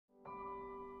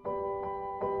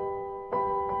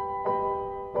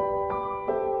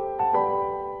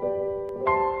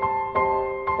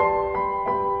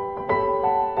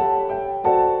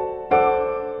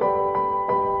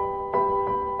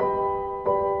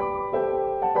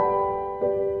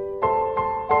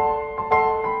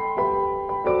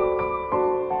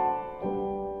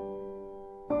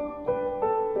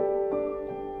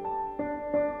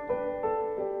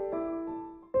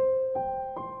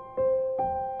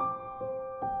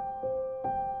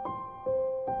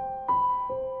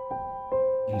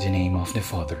In the name of the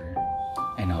Father,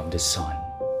 and of the Son,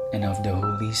 and of the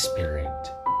Holy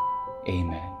Spirit.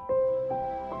 Amen.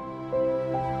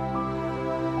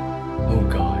 O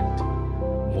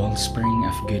God, wellspring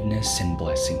of goodness and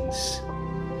blessings,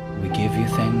 we give you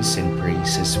thanks and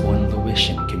praise as one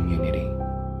Louisian community.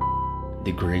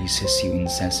 The graces you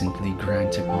incessantly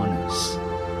grant upon us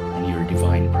and your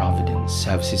divine providence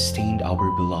have sustained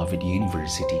our beloved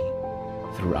university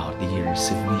throughout the years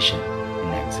of mission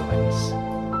and excellence.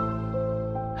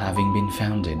 Having been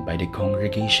founded by the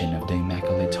Congregation of the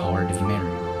Immaculate Heart of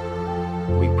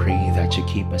Mary, we pray that you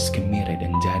keep us committed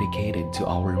and dedicated to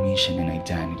our mission and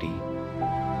identity,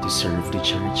 to serve the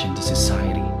Church and the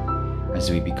society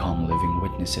as we become living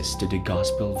witnesses to the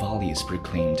gospel values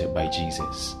proclaimed by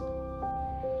Jesus.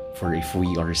 For if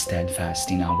we are steadfast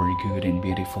in our good and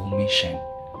beautiful mission,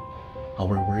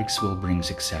 our works will bring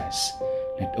success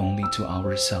not only to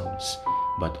ourselves,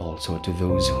 but also to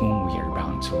those whom we are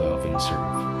bound to love and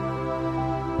serve.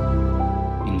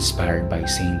 Inspired by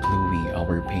Saint Louis,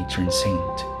 our patron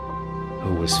saint,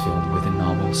 who was filled with a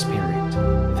noble spirit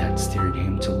that stirred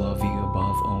him to love you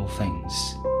above all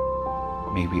things,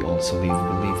 may we also live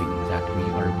believing that we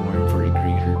are born for a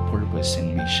greater purpose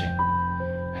and mission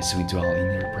as we dwell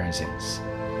in your presence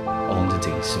all the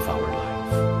days of our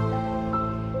life.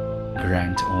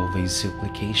 Grant all these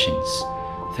supplications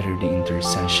through the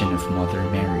intercession of Mother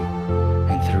Mary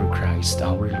and through Christ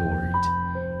our Lord.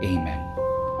 Amen.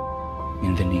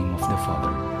 In the name of the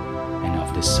Father, and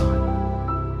of the Son,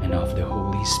 and of the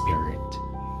Holy Spirit.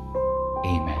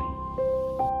 Amen.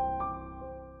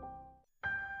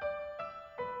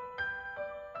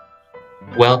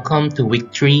 Welcome to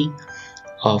Week 3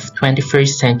 of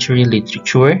 21st Century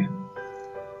Literature.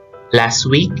 Last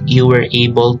week, you were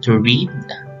able to read,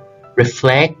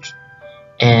 reflect,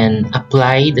 and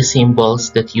apply the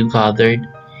symbols that you gathered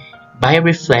by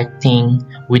reflecting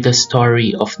with the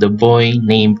story of the boy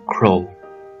named Crow.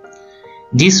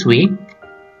 This week,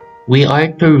 we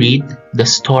are to read the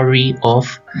story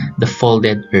of the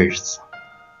folded earth.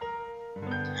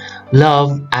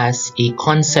 Love as a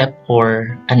concept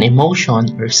or an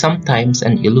emotion or sometimes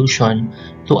an illusion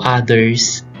to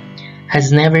others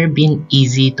has never been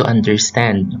easy to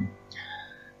understand.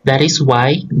 That is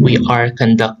why we are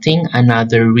conducting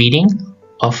another reading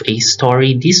of a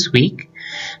story this week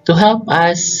to help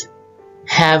us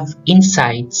have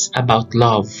insights about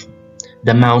love.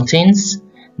 The mountains,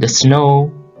 the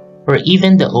snow, or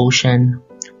even the ocean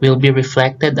will be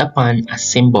reflected upon as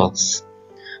symbols.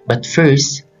 But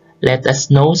first, let us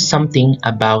know something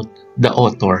about the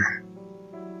author.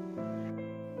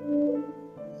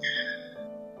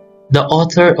 The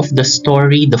author of the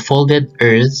story The Folded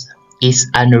Earth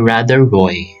is Anuradha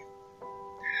Roy.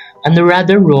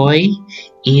 Anuradha Roy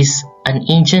is an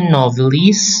Indian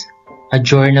novelist, a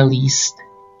journalist,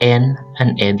 and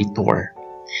an editor.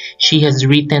 She has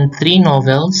written 3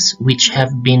 novels which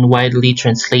have been widely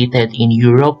translated in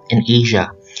Europe and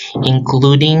Asia,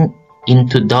 including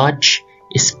into Dutch,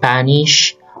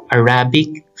 Spanish,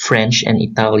 Arabic, French, and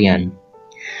Italian.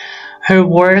 Her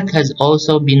work has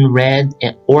also been read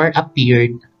or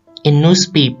appeared in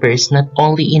newspapers not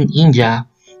only in India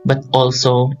but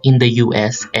also in the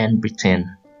US and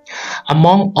Britain.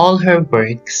 Among all her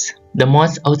works, the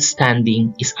most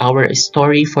outstanding is our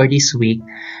story for this week,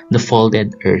 The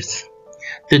Folded Earth.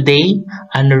 Today,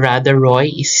 Anuradha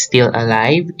Roy is still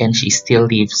alive and she still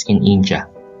lives in India.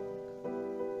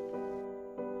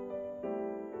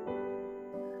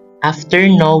 After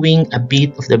knowing a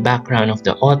bit of the background of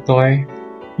the author,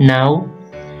 now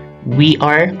we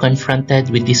are confronted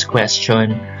with this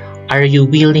question: are you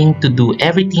willing to do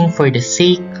everything for the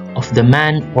sake of the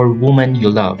man or woman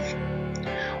you love?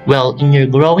 Well, in your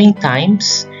growing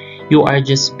times, you are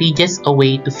just pages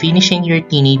away to finishing your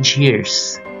teenage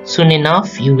years. Soon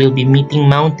enough, you will be meeting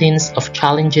mountains of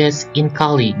challenges in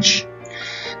college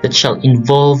that shall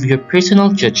involve your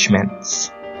personal judgments.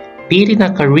 Be it in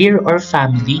a career or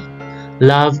family,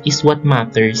 love is what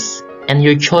matters, and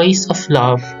your choice of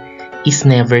love is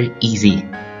never easy.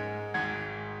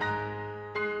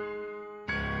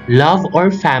 Love or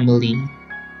family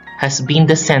has been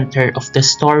the center of the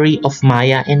story of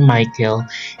Maya and Michael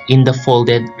in The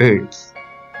Folded Earth.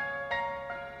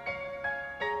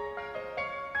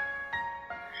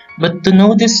 But to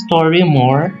know the story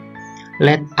more,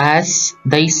 let us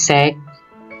dissect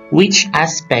which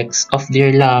aspects of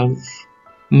their love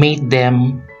made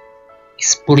them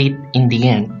split in the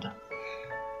end.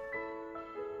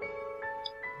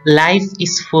 Life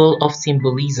is full of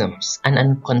symbolisms, an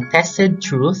uncontested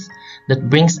truth that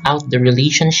brings out the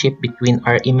relationship between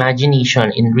our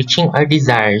imagination in reaching our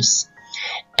desires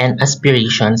and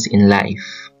aspirations in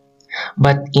life.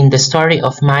 But in the story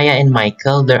of Maya and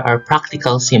Michael, there are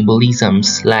practical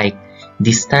symbolisms like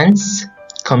distance,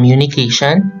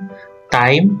 communication,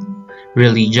 time,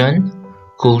 religion,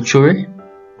 culture,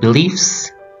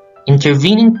 beliefs,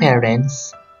 intervening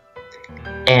parents,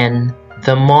 and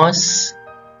the most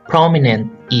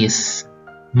prominent is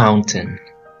mountain.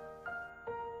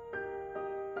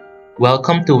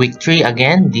 Welcome to week 3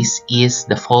 again. This is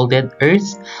The Folded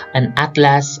Earth, an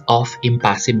atlas of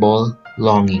impossible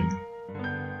longing.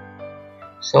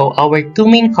 So our two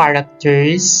main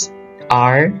characters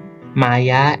are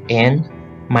Maya and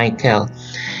Michael.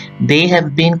 They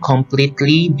have been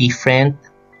completely different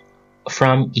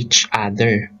from each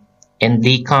other, and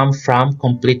they come from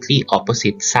completely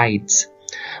opposite sides,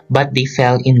 but they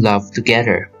fell in love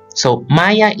together. So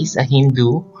Maya is a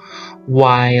Hindu,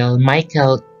 while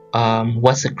Michael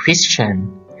was a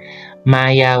Christian.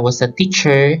 Maya was a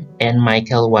teacher and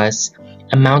Michael was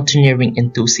a mountaineering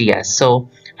enthusiast. So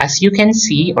as you can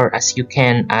see, or as you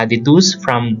can deduce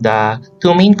from the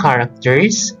two main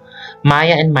characters,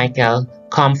 Maya and Michael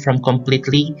come from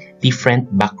completely different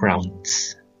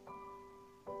backgrounds.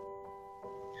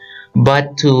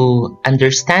 But to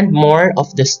understand more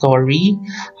of the story,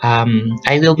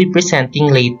 I will be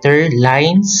presenting later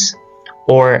lines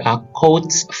or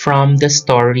quotes from the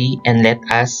story, and let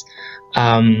us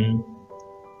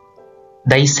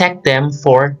dissect them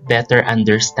for better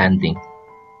understanding.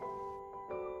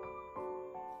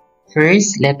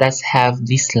 First, let us have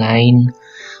this line: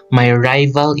 "My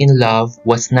rival in love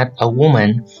was not a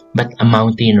woman, but a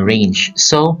mountain range."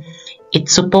 So it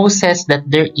supposes that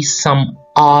there is some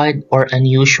odd or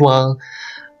unusual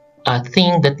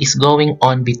thing that is going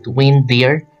on between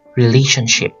their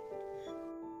relationship.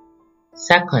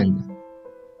 Second,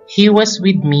 "He was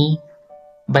with me,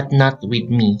 but not with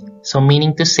me." So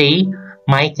meaning to say,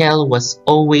 Michael was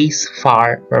always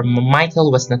far, or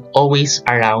Michael was not always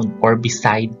around or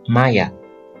beside Maya.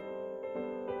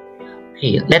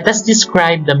 Okay, let us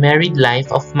describe the married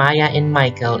life of Maya and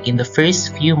Michael in the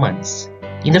first few months.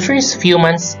 In the first few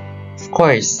months, of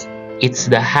course, it's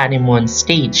the honeymoon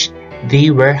stage. They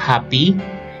were happy.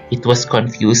 It was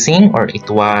confusing, or it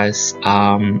was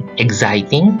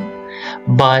exciting.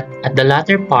 But at the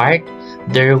latter part,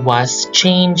 there was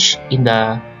change in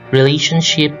the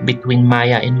relationship between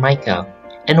Maya and Michael.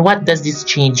 And what does this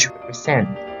change represent?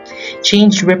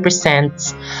 Change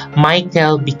represents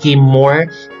Michael became more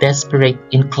desperate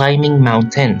in climbing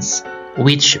mountains,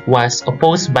 which was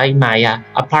opposed by Maya,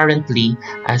 apparently,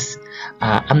 as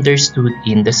understood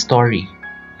in the story.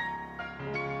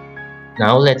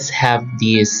 Now let's have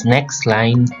this next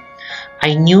line.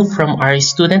 "I knew from our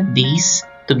student days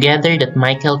together that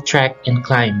Michael trekked and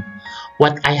climbed.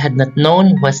 What I had not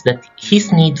known was that his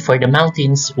need for the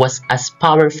mountains was as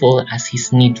powerful as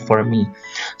his need for me."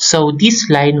 So this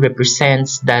line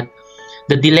represents that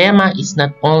the dilemma is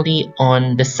not only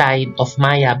on the side of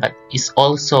Maya, but is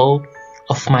also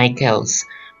of Michael's,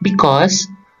 because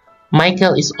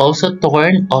Michael is also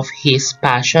torn of his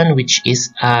passion, which is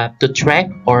to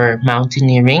trek or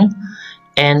mountaineering,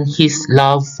 and his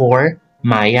love for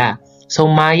Maya. So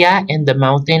Maya and the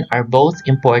mountain are both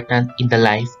important in the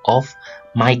life of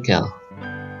Michael.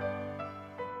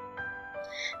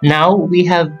 Now we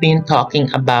have been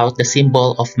talking about the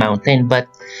symbol of mountain,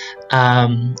 but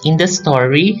in the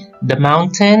story, the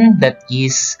mountain that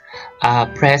is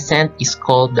present is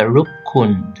called the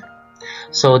Rupkund.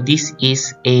 So this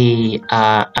is a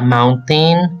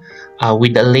mountain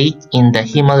with a lake in the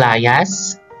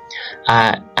Himalayas.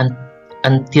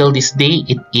 Until this day,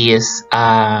 it is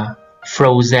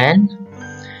frozen.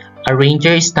 A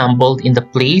ranger stumbled in the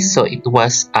place, so it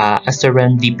was a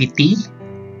serendipity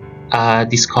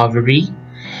discovery,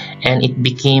 and it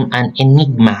became an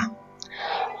enigma.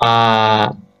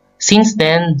 Since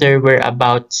then, there were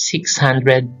about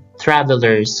 600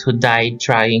 travelers who died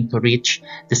trying to reach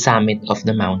the summit of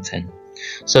the mountain.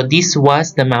 So this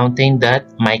was the mountain that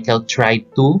Michael tried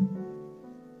to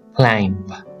climb.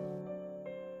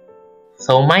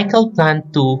 So Michael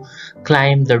planned to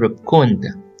climb the Rupkund.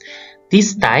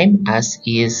 This time, as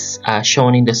is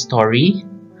shown in the story,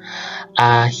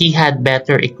 he had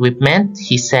better equipment.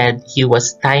 He said he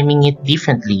was timing it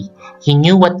differently. He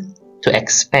knew what to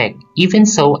expect. "Even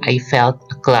so, I felt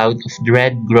a cloud of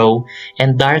dread grow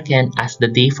and darken as the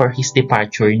day for his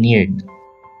departure neared."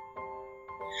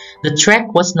 The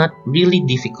trek was not really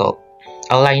difficult,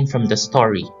 a line from the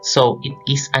story, so it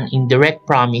is an indirect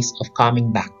promise of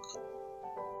coming back.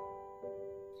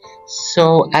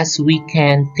 So as we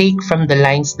can take from the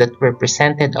lines that were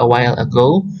presented a while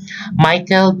ago,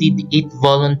 Michael did it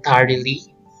voluntarily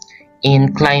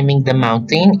in climbing the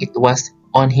mountain. It was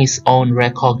on his own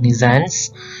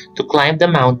recognizance to climb the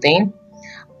mountain,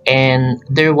 and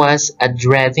there was a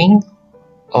dreading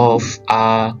of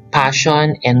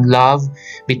passion and love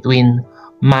between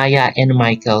Maya and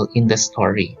Michael in the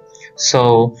story.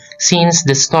 So, since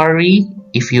the story,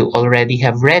 if you already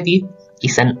have read it,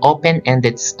 is an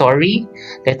open-ended story,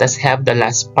 let us have the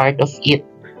last part of it.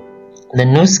 The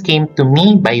news came to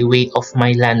me by way of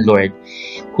my landlord,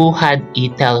 who had a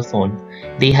telephone.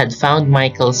 They had found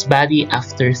Michael's body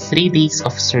after 3 days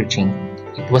of searching.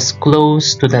 It was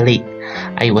close to the lake.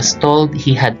 I was told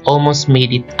he had almost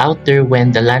made it out there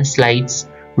when the landslides,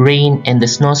 rain, and the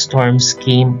snowstorms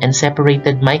came and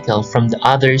separated Michael from the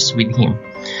others with him.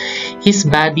 His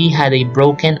body had a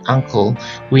broken ankle,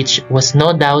 which was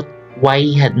no doubt why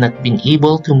he had not been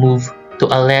able to move to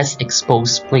a less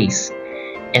exposed place,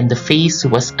 and the face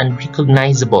was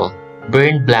unrecognizable,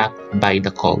 burned black by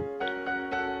the cold.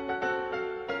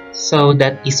 So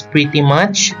that is pretty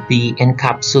much the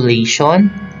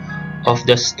encapsulation of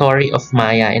the story of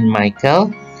Maya and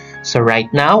Michael. So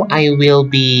right now, I will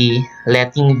be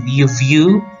letting you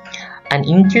view an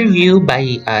interview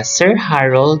by Sir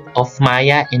Harold of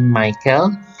Maya and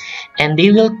Michael, and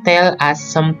they will tell us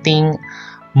something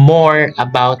more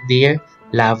about their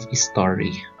love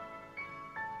story.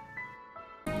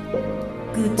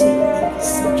 Good day,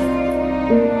 ladies and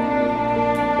gentlemen.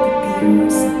 Prepare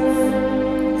yourself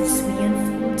as we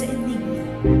unfold the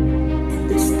enigma and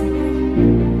the story,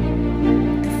 the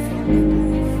folded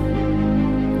earth.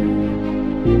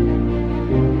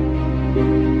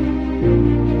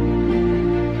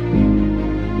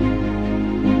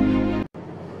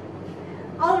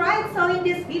 Alright, so in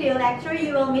this video lecture,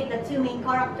 you will meet the two main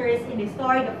characters in the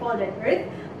story, The Folded Earth,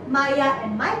 Maya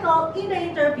and Michael, in the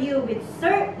interview with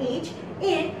Sir H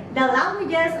in the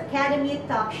Languages Academy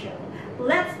talk show.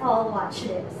 Let's all watch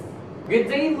this. Good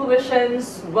day,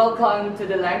 Louisians! Welcome to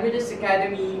the Languages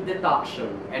Academy, the talk show.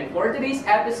 And for today's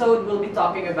episode, we'll be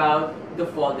talking about the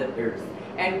Folded Earth.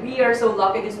 And we are so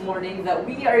lucky this morning that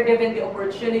we are given the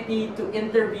opportunity to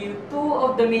interview two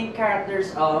of the main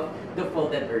characters of the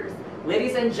Folded Earth.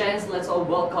 Ladies and gents, let's all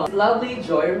welcome lovely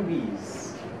Joy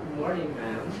Ruiz. Good morning,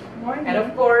 ma'am. Morning. And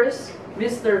of course,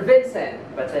 Mr. Vincent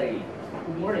Batari.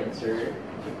 Good morning, sir.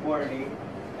 Good morning.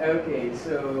 Okay,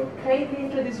 so kindly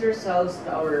introduce yourselves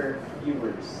to our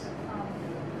viewers.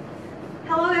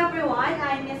 Hello everyone,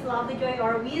 I'm Miss Lovejoy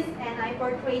Orwiz and I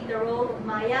portrayed the role of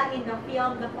Maya in the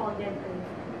film The Folded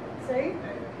Earth. Sir?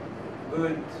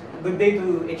 Good day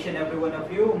to each and every one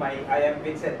of you. I am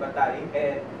Vincent Batari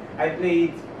and I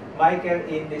played Michael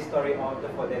in the story of The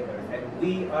Folded Earth, and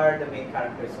we are the main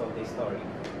characters of the story.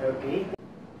 Okay.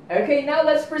 Okay, now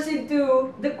let's proceed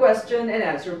to the question and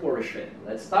answer portion.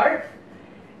 Let's start.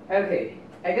 Okay,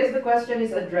 I guess the question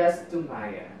is addressed to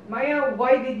Maya. Maya,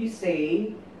 why did you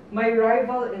say my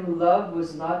rival in love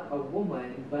was not a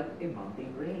woman but a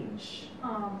mountain range?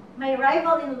 My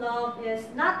rival in love is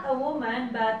not a woman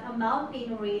but a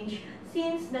mountain range,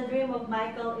 since the dream of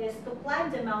Michael is to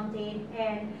climb the mountain,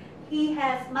 and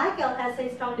Michael has a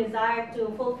strong desire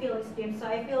to fulfill his dream. So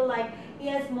I feel like he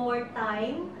has more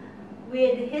time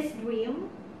with his dream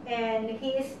and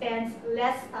he spends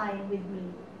less time with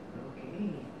me.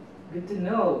 Okay, good to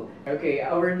know. Okay,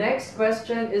 our next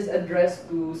question is addressed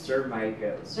to Sir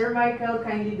Michael. Sir Michael,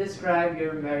 kindly describe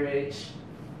your marriage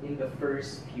in the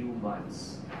first few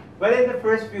months. Well, in the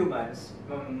first few months,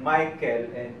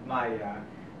 Michael and Maya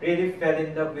really fell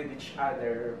in love with each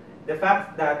other. The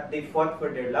fact that they fought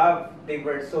for their love, they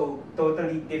were so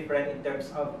totally different in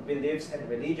terms of beliefs and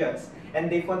religions. And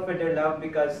they fought for their love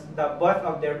because both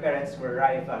of their parents were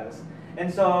rivals.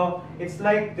 And so, it's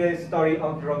like the story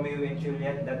of Romeo and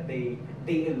Juliet, that they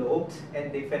eloped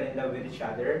and they fell in love with each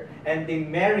other. And they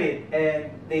married and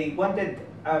they wanted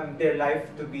their life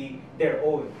to be their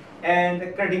own. And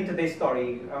according to the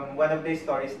story, one of the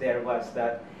stories there was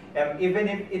that even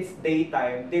if it's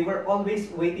daytime, they were always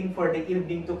waiting for the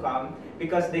evening to come,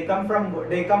 because they come from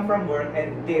work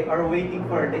and they are waiting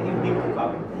for the evening to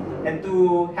come and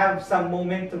to have some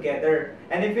moment together.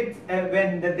 And if it's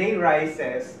when the day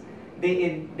rises,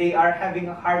 they are having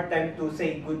a hard time to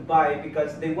say goodbye,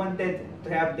 because they wanted to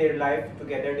have their life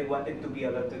together. They wanted to be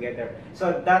alone together.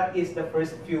 So that is the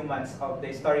first few months of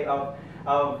the story of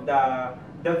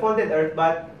the Folded Earth.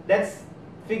 But let's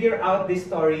figure out this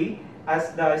story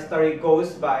as the story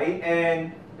goes by,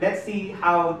 and let's see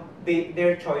how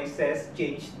their choices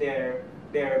change their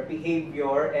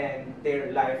behavior and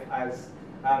their life as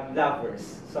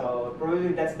lovers. So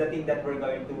probably that's the thing that we're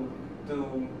going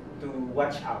to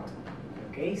watch out.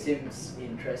 Okay, seems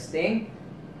interesting.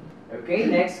 Okay,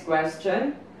 next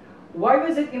question. Why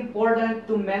was it important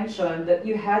to mention that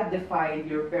you had defied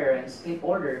your parents in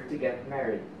order to get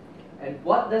married? And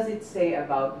what does it say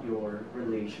about your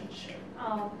relationship?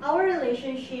 Our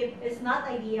relationship is not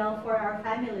ideal for our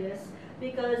families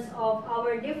because of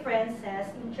our differences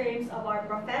in terms of our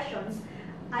professions.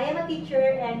 I am a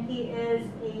teacher and he is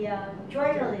a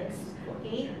journalist.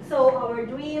 Okay, so our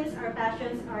dreams, our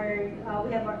passions are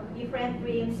we have our different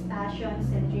dreams,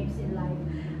 passions, and dreams in life.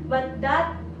 But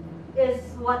that is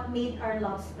what made our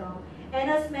love strong. And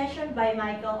as mentioned by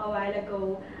Michael a while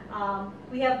ago,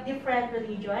 we have different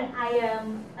religion. I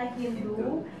am a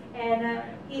Hindu and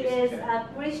he is a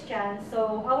Christian.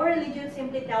 So our religion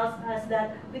simply tells us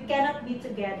that we cannot be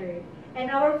together. And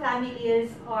our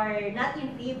families are not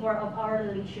in favor of our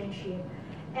relationship.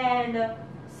 And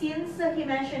since he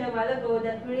mentioned a while ago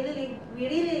that we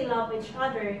really love each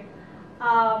other,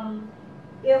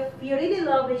 if you really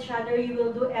love each other, you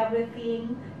will do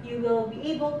everything. You will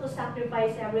be able to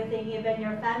sacrifice everything, even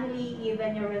your family,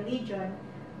 even your religion,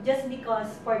 just because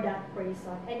for that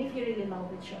person. And if you really love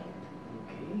each other.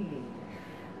 Okay.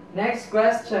 Next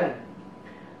question.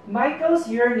 Michael's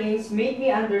yearnings made me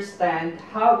understand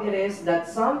how it is that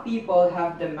some people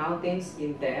have the mountains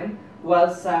in them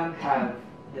while some have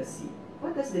the sea.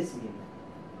 What does this mean?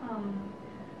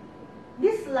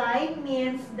 This line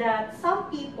means that some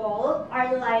people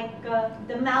are like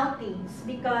the mountains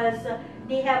because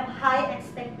they have high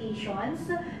expectations,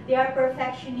 they are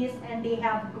perfectionists, and they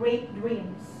have great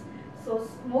dreams. So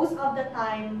most of the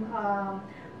time,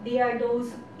 they are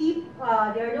those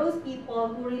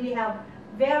people who really have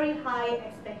very high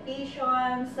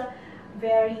expectations,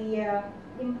 very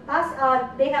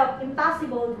they have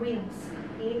impossible dreams.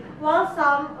 Okay? While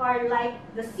some are like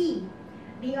the sea.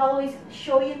 They always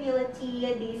show humility,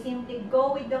 they simply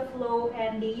go with the flow,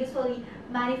 and they usually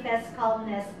manifest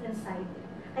calmness inside.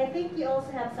 I think you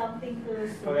also have something to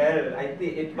say. Well, I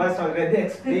think it was already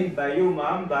explained by you,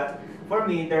 ma'am, but for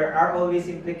me, there are always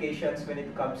implications when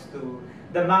it comes to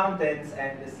the mountains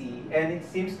and the sea. And it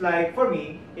seems like, for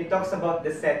me, it talks about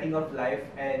the setting of life,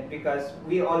 and because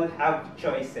we all have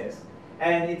choices.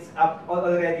 And it's up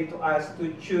already to us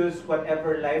to choose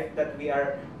whatever life that we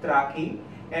are tracking.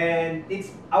 And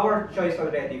it's our choice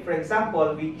already. For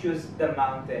example, we choose the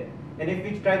mountain. And if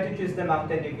we try to choose the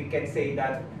mountain, if we can say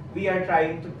that we are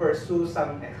trying to pursue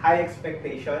some high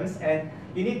expectations, and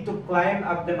you need to climb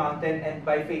up the mountain and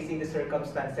by facing the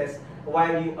circumstances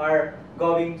while you are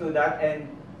going to that, and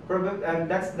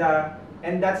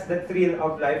that's the thrill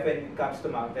of life when it comes to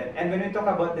mountain. And when we talk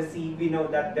about the sea, we know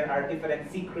that there are different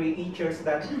sea creatures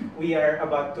that we are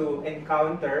about to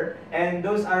encounter, and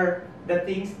those are the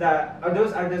things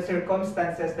those are the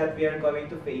circumstances that we are going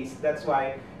to face. That's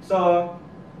why. So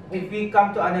if we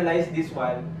come to analyze this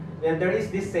one, well, there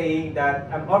is this saying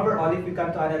that overall, if we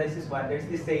come to analyze this one, there's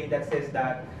this saying that says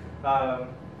that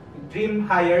dream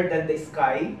higher than the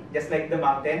sky, just like the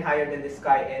mountain, higher than the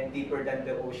sky and deeper than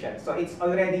the ocean. So it's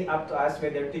already up to us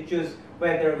whether to choose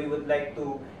whether we would like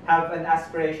to have an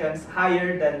aspirations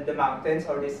higher than the mountains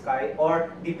or the sky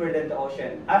or deeper than the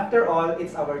ocean. After all,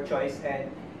 it's our choice, and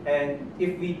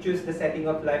if we choose the setting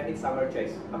of life, it's our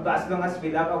choice. As long as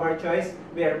we love our choice,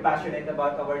 we are passionate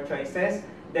about our choices,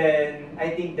 then I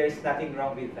think there's nothing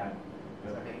wrong with that.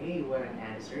 Okay, what an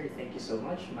answer. Thank you so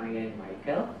much, Maya and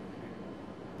Michael.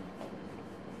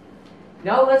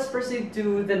 Now let's proceed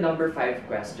to the number 5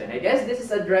 question. I guess this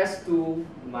is addressed to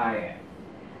Maya.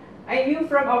 I knew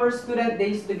from our student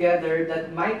days together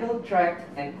that Michael trekked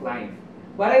and climbed.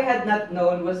 What I had not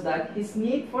known was that his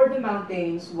need for the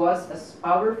mountains was as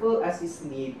powerful as his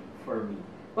need for me.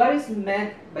 What is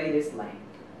meant by this line?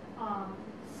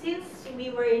 Since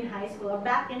we were in high school, or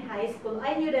back in high school,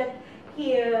 I knew that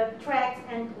he trekked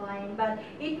and climbed, but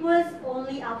it was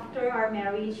only after our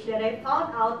marriage that I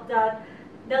found out that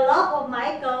the love of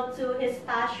Michael to his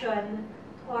passion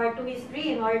or to his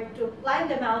dream or to climb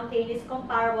the mountain is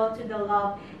comparable to the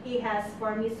love he has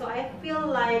for me. So I feel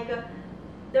like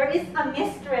there is a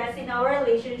mistress in our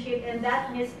relationship, and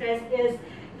that mistress is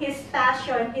his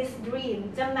passion, his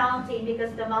dream, the mountain,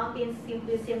 because the mountain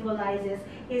simply symbolizes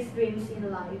his dreams in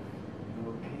life.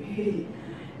 Okay.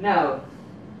 Now,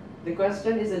 the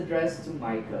question is addressed to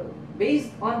Michael.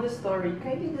 Based on the story,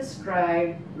 can you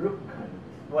describe Rupkan?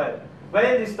 Well,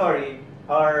 in this story,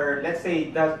 or let's say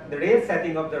the real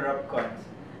setting of the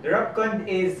Rupkund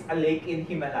is a lake in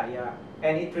Himalaya,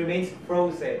 and it remains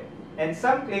frozen. And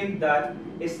some claim that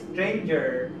a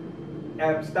stranger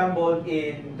stumbled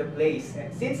in the place,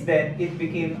 and since then it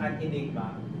became an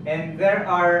enigma. And there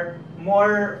are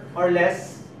more or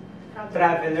less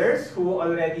travelers who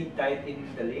already died in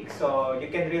the lake. So you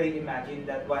can really imagine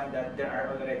that there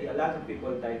are already a lot of people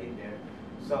died in there.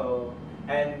 So,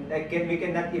 and we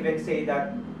cannot even say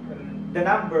that the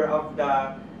number of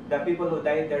the people who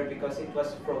died there because it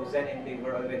was frozen and they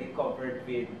were already covered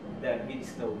with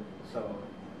snow. So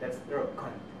that's the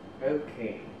con.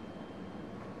 Okay.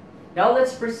 Now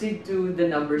let's proceed to the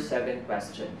number 7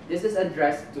 question. This is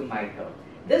addressed to Michael.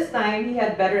 This time, he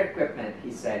had better equipment,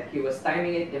 he said. He was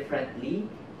timing it differently.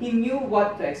 He knew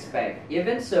what to expect.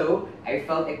 Even so, I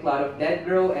felt a cloud of dead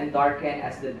grow and darken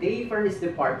as the day for his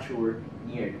departure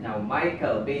neared. Now,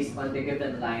 Michael, based on the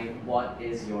given line, what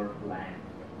is your plan?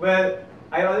 Well,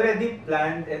 I already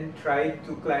planned and tried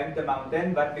to climb the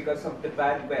mountain, but because of the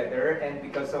bad weather and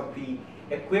because of the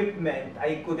equipment,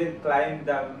 I couldn't climb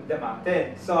the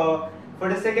mountain. So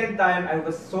for the second time, I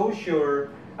was so sure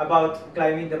about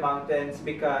climbing the mountains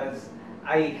because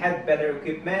I had better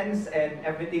equipments and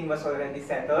everything was already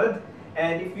settled.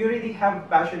 And if you really have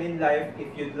passion in life, if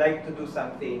you'd like to do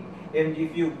something, and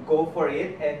if you go for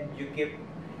it and you keep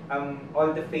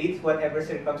all the faith, whatever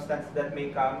circumstance that may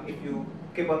come, if you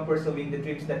keep on pursuing the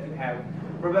dreams that you have,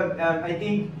 I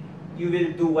think you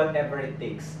will do whatever it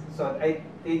takes. So I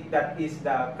think that is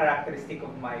the characteristic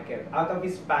of Michael. Out of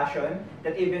his passion,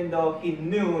 that even though he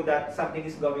knew that something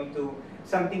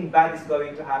bad is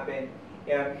going to happen,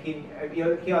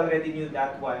 he already knew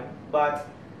that one, but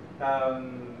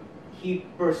he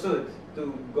pursued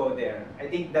to go there. I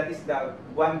think that is the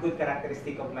one good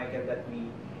characteristic of Michael that we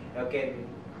can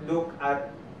look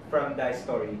at from the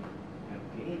story.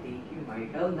 Okay, thank you,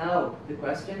 Michael. Now, the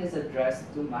question is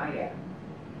addressed to Maya.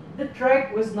 The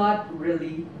trek was not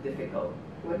really difficult.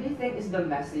 What do you think is the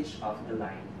message of the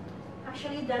line?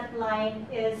 Actually, that line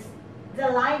is the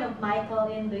line of Michael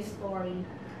in the story.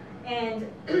 And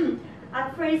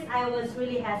at first, I was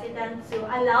really hesitant to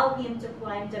allow him to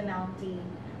climb the mountain.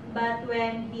 But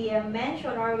when he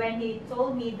mentioned or when he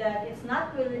told me that it's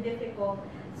not really difficult,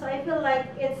 so I feel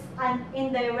like it's an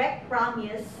indirect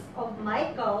promise of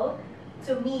Michael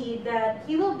to me that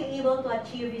he will be able to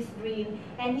achieve his dream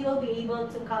and he will be able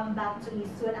to come back to me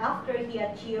soon after he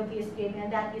achieved his dream,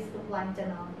 and that is to climb the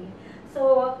mountain.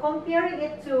 So comparing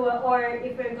it to, or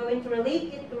if we're going to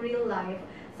relate it to real life,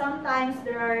 sometimes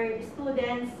there are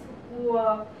students who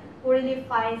really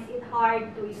finds it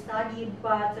hard to study,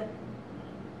 but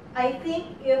I think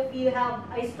if you have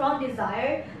a strong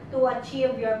desire to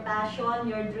achieve your passion,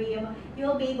 your dream,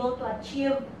 you'll be able to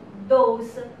achieve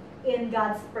those in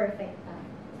God's perfect time.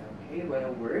 Okay, what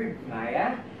a word,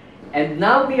 Maya. And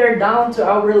now we are down to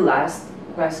our last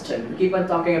question. We keep on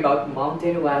talking about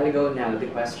mountain a while ago. Now the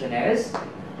question is,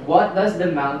 what does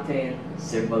the mountain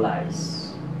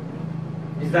symbolize?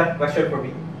 Is that question for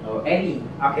me? Oh, any.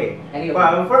 Okay. Any of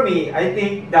Well, them. for me, I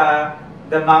think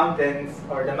the mountains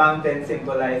or the mountain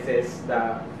symbolizes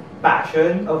the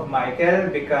passion of Michael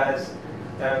because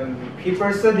he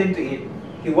pursued into it.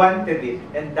 He wanted it,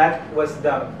 and that was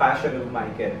the passion of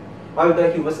Michael.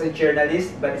 Although he was a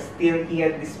journalist, but still he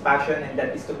had this passion, and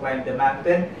that is to climb the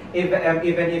mountain.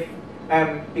 Even if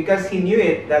because he knew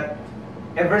it that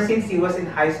ever since he was in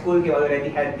high school, he already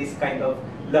had this kind of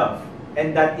love,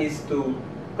 and that is to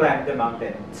climb the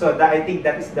mountain. So I think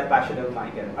that is the passion of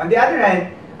Michael. On the other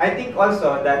hand, I think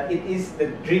also that it is the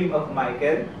dream of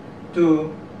Michael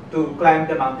to climb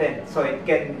the mountain. So it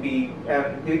can be,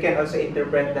 we can also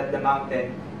interpret that the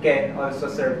mountain can also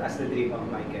serve as the dream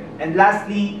of Michael. And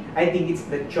lastly, I think it's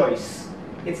the choice.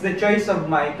 It's the choice of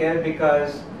Michael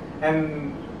because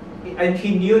and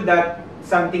he knew that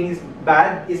something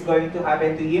bad is going to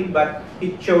happen to him, but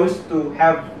he chose to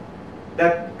have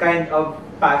that kind of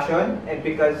passion and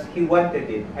because he wanted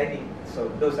it. I think so.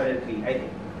 Those are the three. I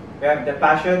think we have the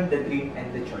passion, the dream,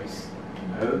 and the choice.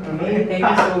 Okay, thank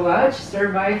you so much, Sir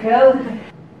Michael.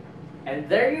 And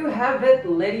there you have it,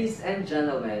 ladies and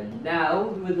gentlemen. Now,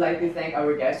 we would like to thank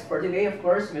our guests for today, of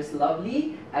course, Miss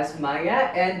Lovely as Maya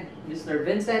and Mr.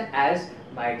 Vincent as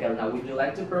Michael. Now, would you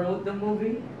like to promote the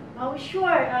movie? Oh,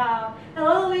 sure.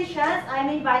 Hello, Wishes. I'm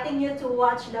inviting you to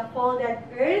watch The Folded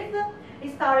Earth,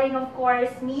 starring, of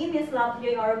course, me, Miss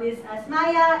Lovely Orwiz as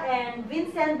Maya, and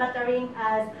Vincent Bataring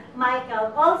as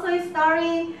Michael. Also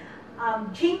starring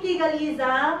Jinky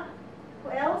Galiza, who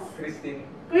else?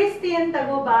 Christine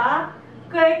Taguba,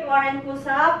 Kurt Warren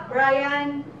Kusap,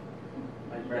 Brian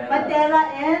Mandela,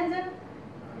 and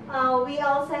we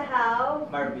also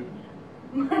have Marvin.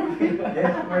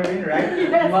 Yes, Marvin, right?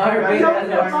 Yes.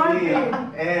 Marvin.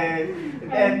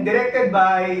 And directed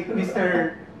by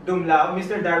Mr. Dumlao,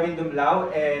 Mr. Darwin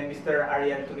Dumlao, and Mr.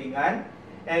 Ariel Turingan.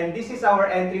 And this is our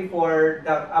entry for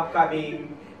the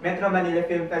upcoming Metro Manila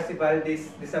Film Festival this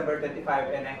December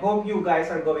 25. And I hope you guys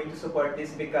are going to support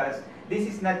this because this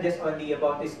is not just only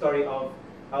about the story of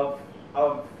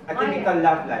of a typical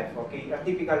love life, okay? A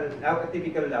typical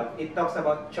love. It talks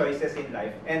about choices in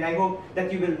life, and I hope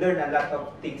that you will learn a lot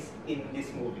of things in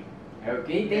this movie.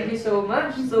 Okay, thank you so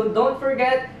much. So don't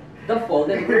forget The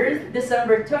Folded Earth,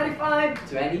 December 25,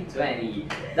 2020.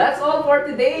 That's all for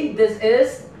today. This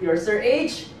is your Sir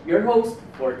H, your host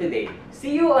for today.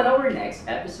 See you on our next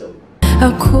episode.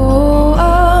 Ako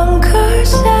ang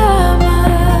kasama,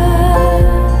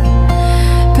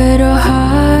 pero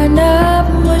hanap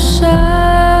mo siya.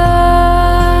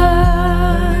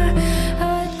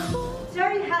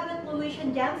 There you have it,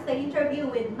 Louisian Gems, the interview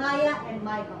with Maya and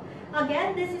Michael.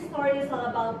 Again, this story is all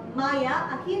about Maya,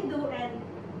 a Hindu, and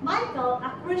Michael,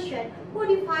 a Christian, who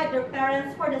defied their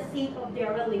parents for the sake of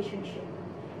their relationship.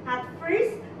 At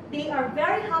first, they are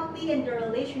very happy in their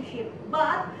relationship,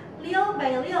 but little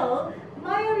by little,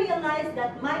 Maya realized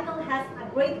that Michael has a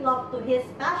great love to his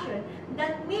passion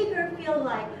that made her feel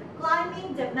like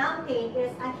climbing the mountain is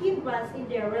a hindrance in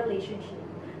their relationship.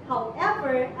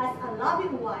 However, as a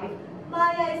loving wife,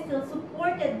 Maya still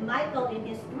supported Michael in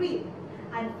his dream.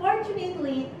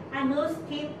 Unfortunately, a news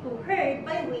came to her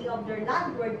by way of their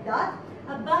landlord that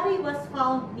a body was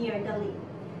found near the lake.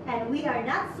 And we are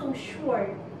not so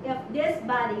sure if this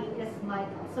body is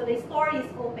Michael. So the story is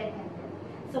open-ended.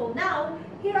 So now,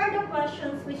 here are the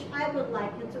questions which I would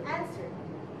like you to answer.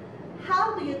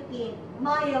 How do you think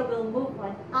Maya will move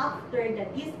on after the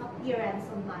disappearance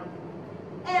of Michael?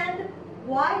 And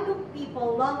why do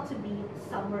people long to be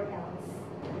somewhere else?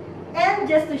 And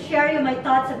just to share you my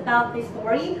thoughts about this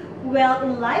story, well,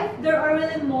 in life, there are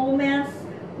really moments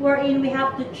wherein we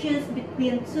have to choose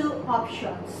between two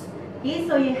options. Okay,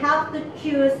 so you have to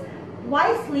choose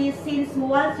wisely, since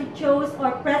once you chose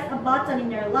or press a button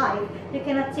in your life, you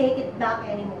cannot take it back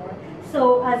anymore.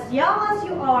 So as young as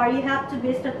you are, you have to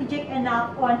be strategic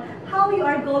enough on how you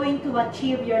are going to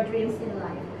achieve your dreams in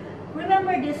life.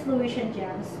 Remember this, Louisian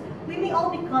Gems. We may all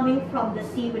be coming from the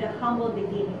sea with a humble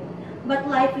beginning, but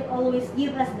life will always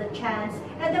give us the chance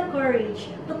and the courage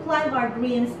to climb our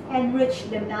dreams and reach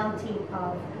the mountain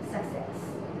of success.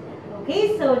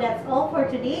 Okay, so that's all for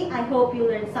today. I hope you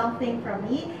learned something from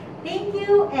me. Thank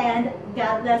you, and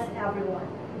God bless everyone.